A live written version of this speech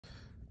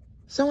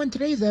So in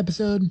today's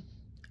episode,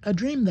 a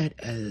dream that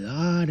a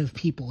lot of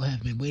people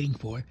have been waiting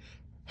for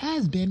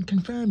has been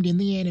confirmed in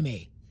the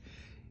anime.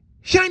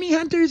 Shiny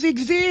hunters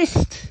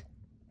exist!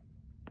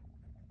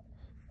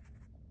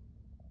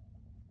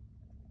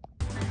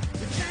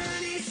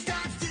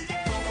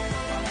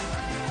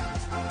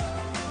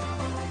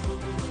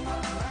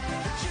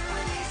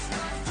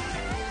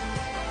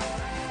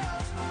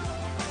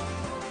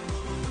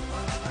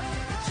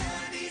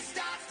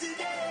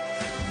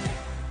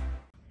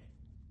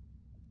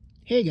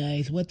 Hey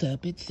guys, what's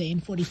up? It's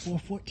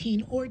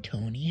Sane4414 or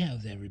Tony.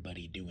 How's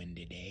everybody doing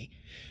today?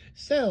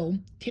 So,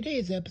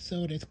 today's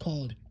episode is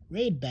called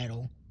Raid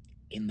Battle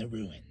in the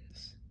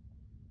Ruins.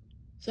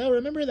 So,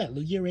 remember that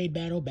Lugia raid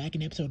battle back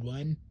in episode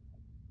 1?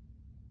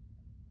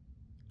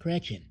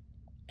 Correction,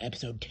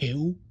 episode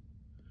 2?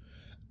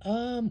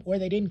 Where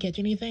they didn't catch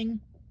anything?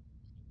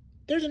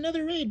 There's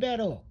another raid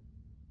battle!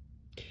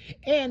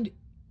 And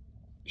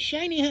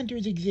shiny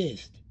hunters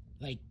exist.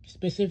 Like,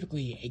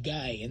 specifically, a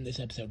guy in this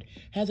episode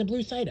has a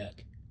blue psyduck.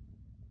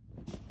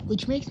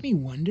 Which makes me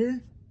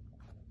wonder,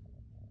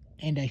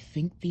 and I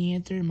think the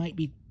answer might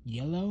be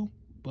yellow,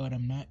 but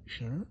I'm not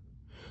sure.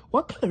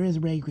 What color is a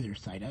regular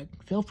psyduck?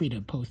 Feel free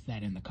to post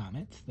that in the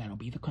comments. That'll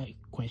be the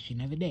question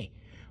of the day.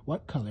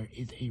 What color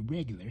is a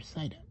regular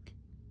psyduck?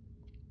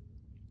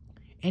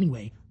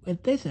 Anyway,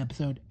 with this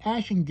episode,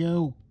 Ash and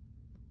go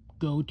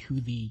to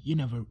the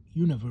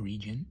Unova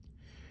region.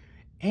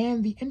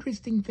 And the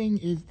interesting thing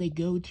is they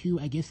go to,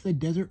 I guess, the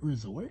desert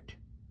resort,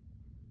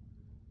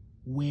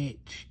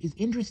 which is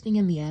interesting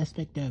in the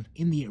aspect of,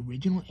 in the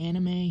original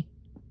anime,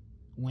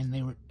 when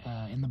they were,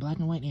 in the black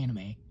and white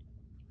anime,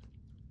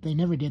 they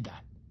never did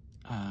that.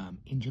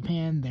 In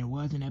Japan, there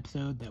was an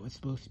episode that was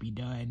supposed to be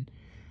done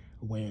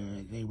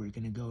where they were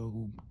going to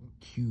go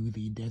to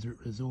the desert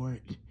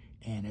resort,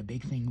 and a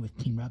big thing with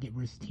Team Rocket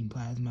versus Team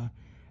Plasma,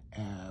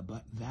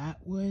 but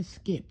that was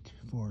skipped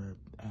for,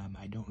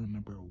 I don't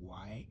remember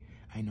why.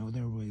 I know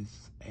there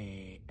was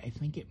I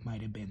think it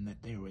might have been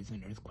that there was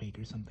an earthquake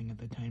or something at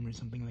the time or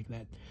something like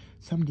that.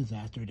 Some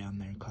disaster down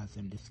there caused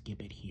them to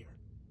skip it here.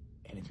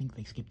 And I think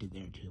they skipped it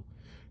there too.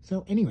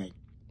 So anyway,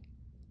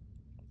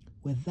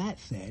 with that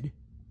said,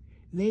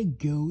 they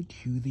go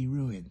to the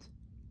ruins.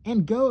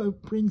 And Go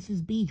brings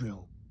his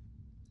Beedrill.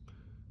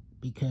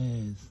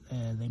 Because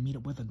they meet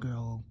up with a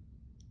girl,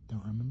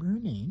 don't remember her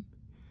name,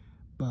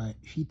 but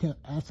she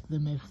asks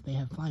them if they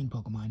have flying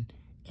Pokemon.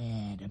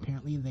 And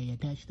apparently they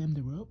attach them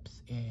to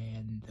ropes,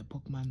 and the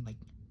Pokemon, like,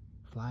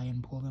 fly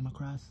and pull them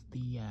across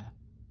the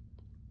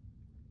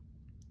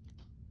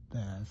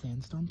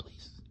sandstorm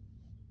place.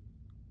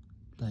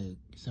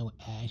 So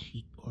Ash,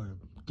 or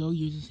Go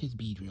uses his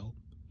Beedrill,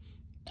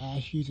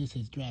 Ash uses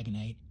his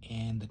Dragonite,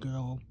 and the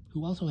girl,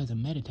 who also has a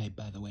Metatype,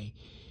 by the way,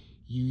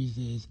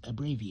 uses a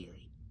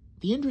Braviary.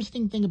 The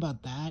interesting thing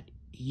about that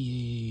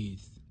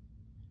is,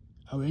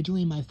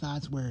 originally my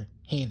thoughts were,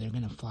 hey, they're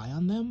gonna fly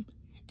on them,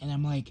 and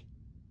I'm like,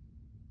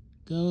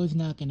 Go's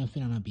not going to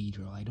fit on a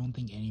Beedrill. I don't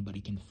think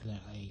anybody can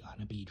fly on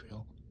a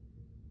Beedrill.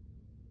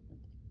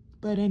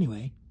 But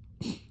anyway,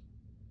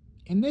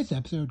 in this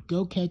episode,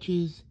 Go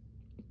catches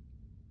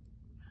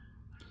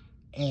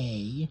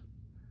I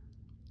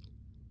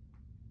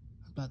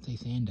was about to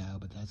say Sandile,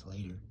 but that's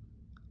later.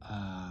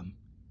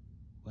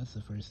 What's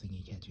the first thing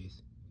he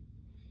catches?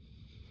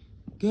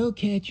 Go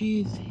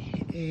catches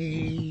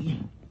the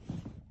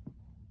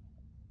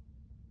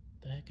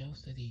heck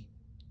else did he?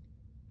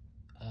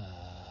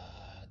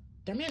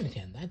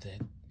 Darmanitan, that's it.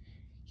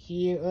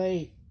 He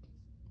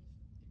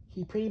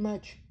pretty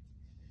much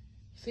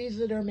sees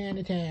the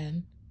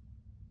Darmanitan,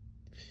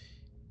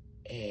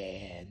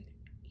 and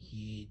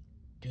he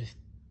just,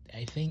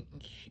 I think,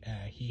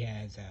 he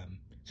has,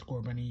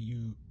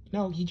 Scorbunny,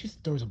 he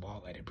just throws a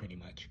ball at it pretty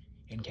much,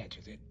 and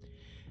catches it.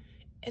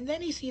 And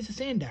then he sees a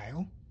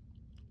Sandile,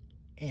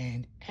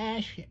 and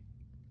Ash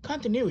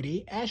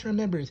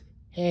remembers,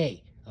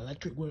 hey,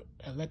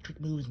 electric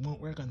moves won't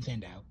work on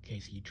Sandile, in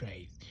case he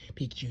tries.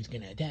 Pikachu's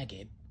gonna attack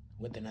it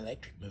with an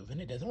electric move, and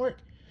it doesn't work.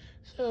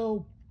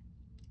 So,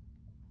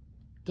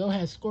 Go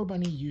has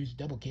Scorbunny use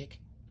Double Kick,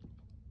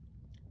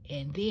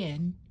 and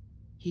then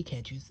he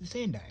catches the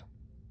Sandile.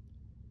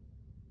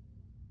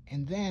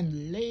 And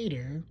then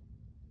later,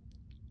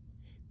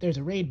 there's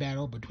a raid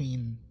battle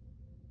between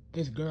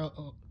this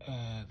girl,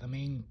 the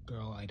main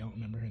girl, I don't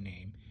remember her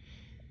name.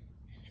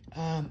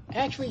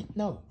 Actually,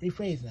 no,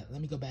 rephrase that,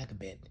 let me go back a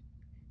bit.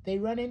 They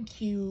run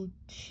into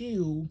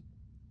two,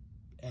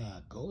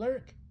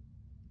 Golurk,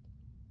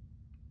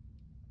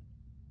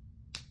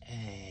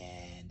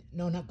 and,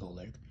 no, not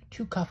Golurk,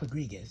 two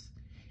Cofagrigus,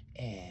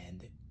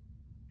 and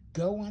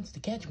Go wants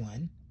to catch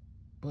one,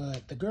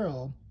 but the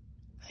girl,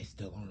 I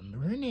still don't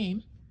remember her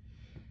name,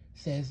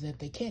 says that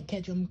they can't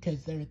catch them because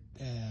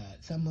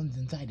someone's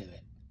inside of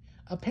it.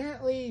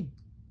 Apparently,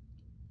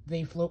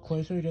 they float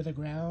closer to the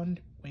ground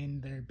when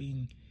they're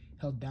being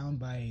held down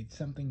by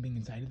something being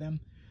inside of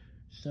them.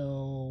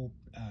 So,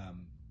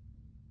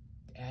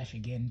 Ash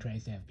again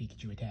tries to have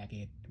Pikachu attack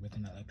it with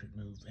an electric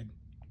move, and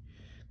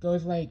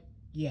Go's like,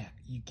 yeah,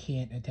 you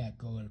can't attack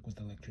Golurk with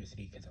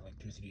electricity because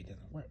electricity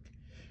doesn't work.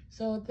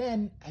 So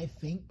then I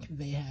think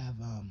they have,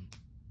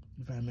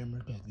 if I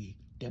remember correctly,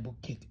 double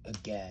kick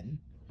again.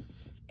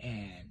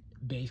 And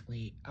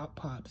basically out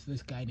pops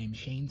this guy named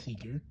Shane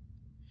Seeker.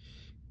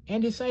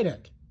 And his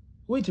psyduck,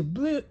 which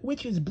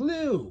is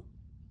blue.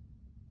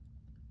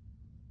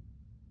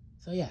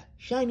 So yeah,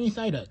 shiny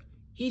psyduck.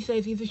 He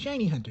says he's a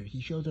shiny hunter.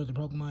 He shows us a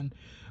Pokemon,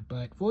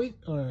 but what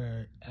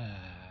do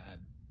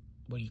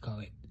you call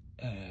it?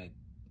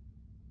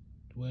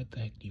 What the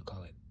heck do you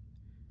call it?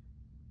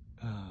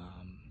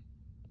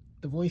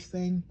 The voice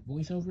thing?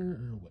 Voiceover?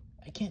 Or what?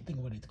 I can't think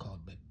of what it's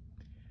called, but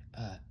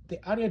the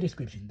audio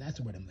description, that's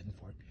the word I'm looking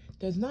for,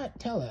 does not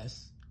tell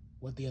us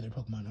what the other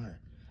Pokemon are.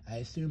 I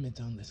assume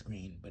it's on the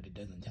screen, but it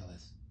doesn't tell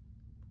us.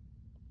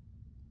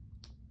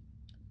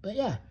 But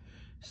yeah,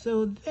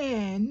 so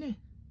then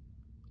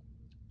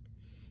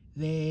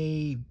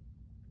the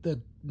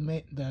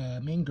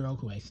main girl,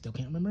 who I still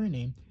can't remember her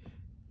name,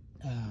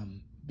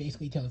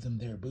 basically tells them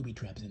there are booby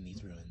traps in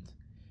these ruins.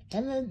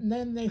 And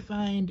then they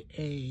find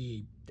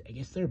I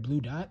guess they're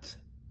blue dots,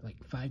 like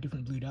 5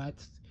 different blue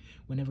dots.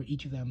 Whenever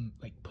each of them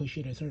like push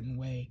it a certain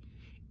way,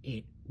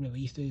 it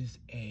releases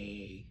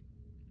a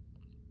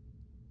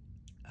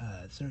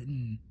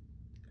certain,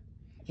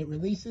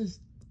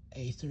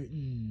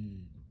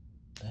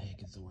 the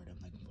heck is the word I'm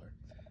looking for?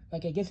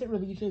 Like, I guess it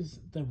releases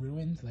the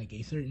ruins like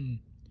a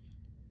certain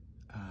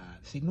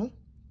signal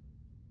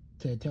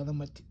to tell them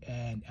what,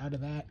 and out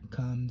of that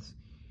comes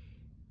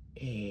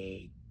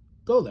a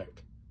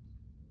Golurk.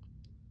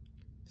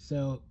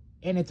 So,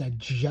 and it's a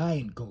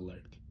giant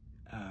Golurk.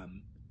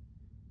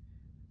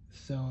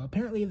 So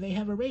apparently they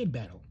have a raid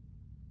battle.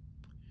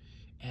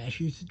 Ash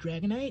uses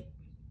Dragonite.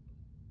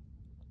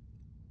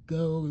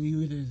 Go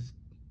uses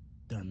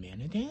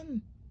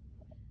Darmanitan.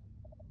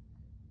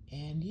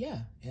 And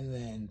yeah, and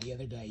then the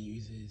other guy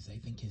uses, I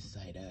think, his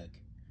Psyduck.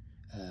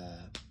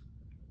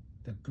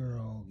 The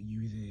girl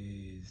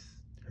uses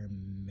her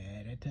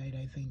Meditite,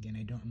 I think, and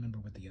I don't remember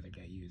what the other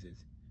guy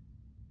uses.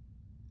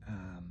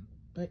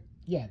 But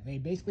yeah, they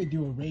basically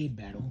do a raid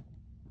battle,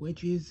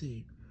 which is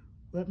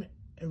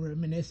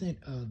reminiscent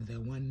of the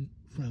one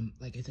from,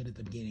 like I said at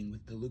the beginning,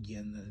 with the Lugia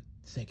in the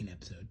second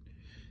episode.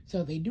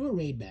 So they do a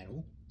raid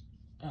battle.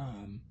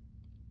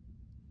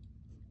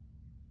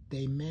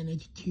 They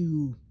manage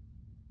to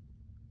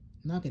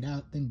knock it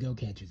out, then Go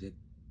catches it.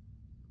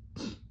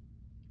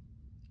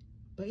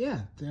 But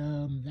yeah,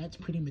 that's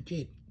pretty much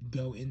it.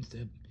 Go at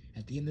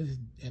the end of this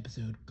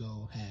episode,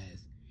 Go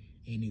has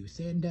a new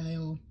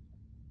Sandile,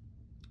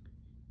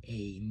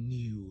 a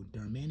new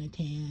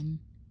Darmanitan,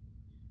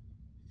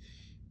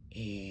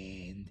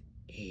 and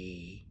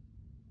a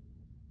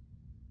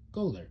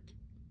Golurk.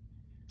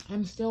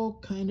 I'm still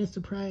kind of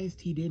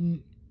surprised he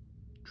didn't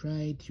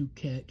try to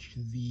catch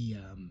the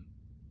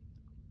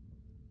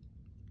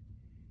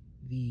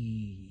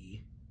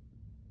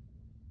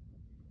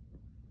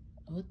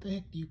what the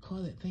heck do you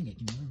call that thing? I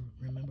can never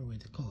remember what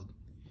it's called.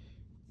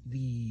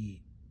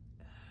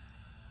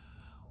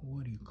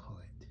 What do you call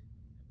it?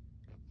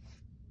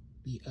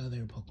 The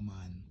other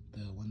Pokemon,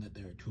 the one that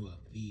there are 2 of.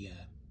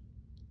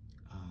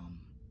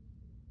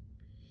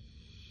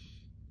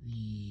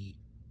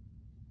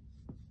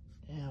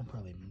 I'll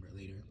probably remember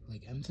later.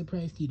 Like, I'm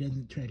surprised he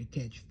doesn't try to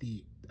catch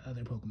the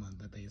other Pokemon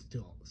that they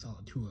still saw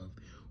 2 of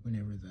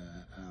whenever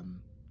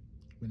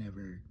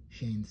whenever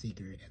Shane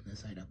Seeker and the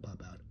Psyduck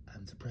pop out.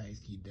 I'm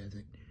surprised he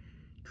doesn't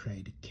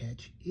try to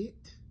catch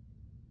it,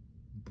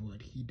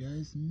 but he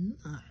does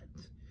not.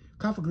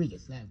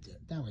 Cofagrigus,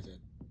 that was it.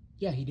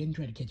 Yeah, he didn't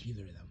try to catch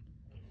either of them.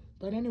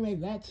 But anyway,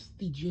 that's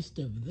the gist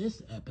of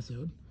this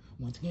episode.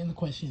 Once again, the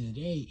question of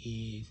the day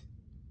is,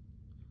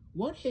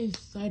 what is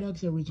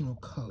Psyduck's original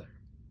color?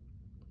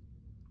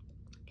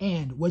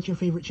 And what's your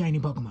favorite shiny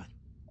Pokemon?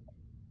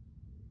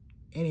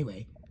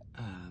 Anyway,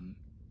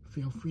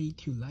 feel free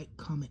to like,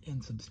 comment,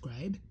 and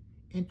subscribe.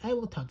 And I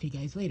will talk to you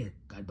guys later.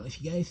 God bless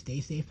you guys.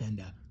 Stay safe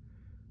and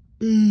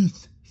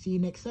peace. See you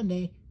next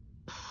Sunday.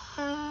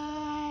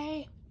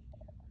 Bye.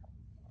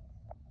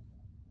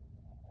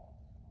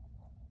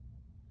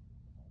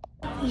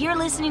 You're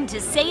listening to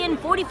Saiyan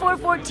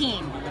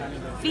 4414.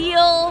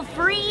 Feel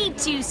free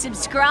to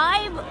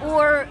subscribe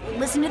or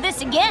listen to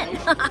this again.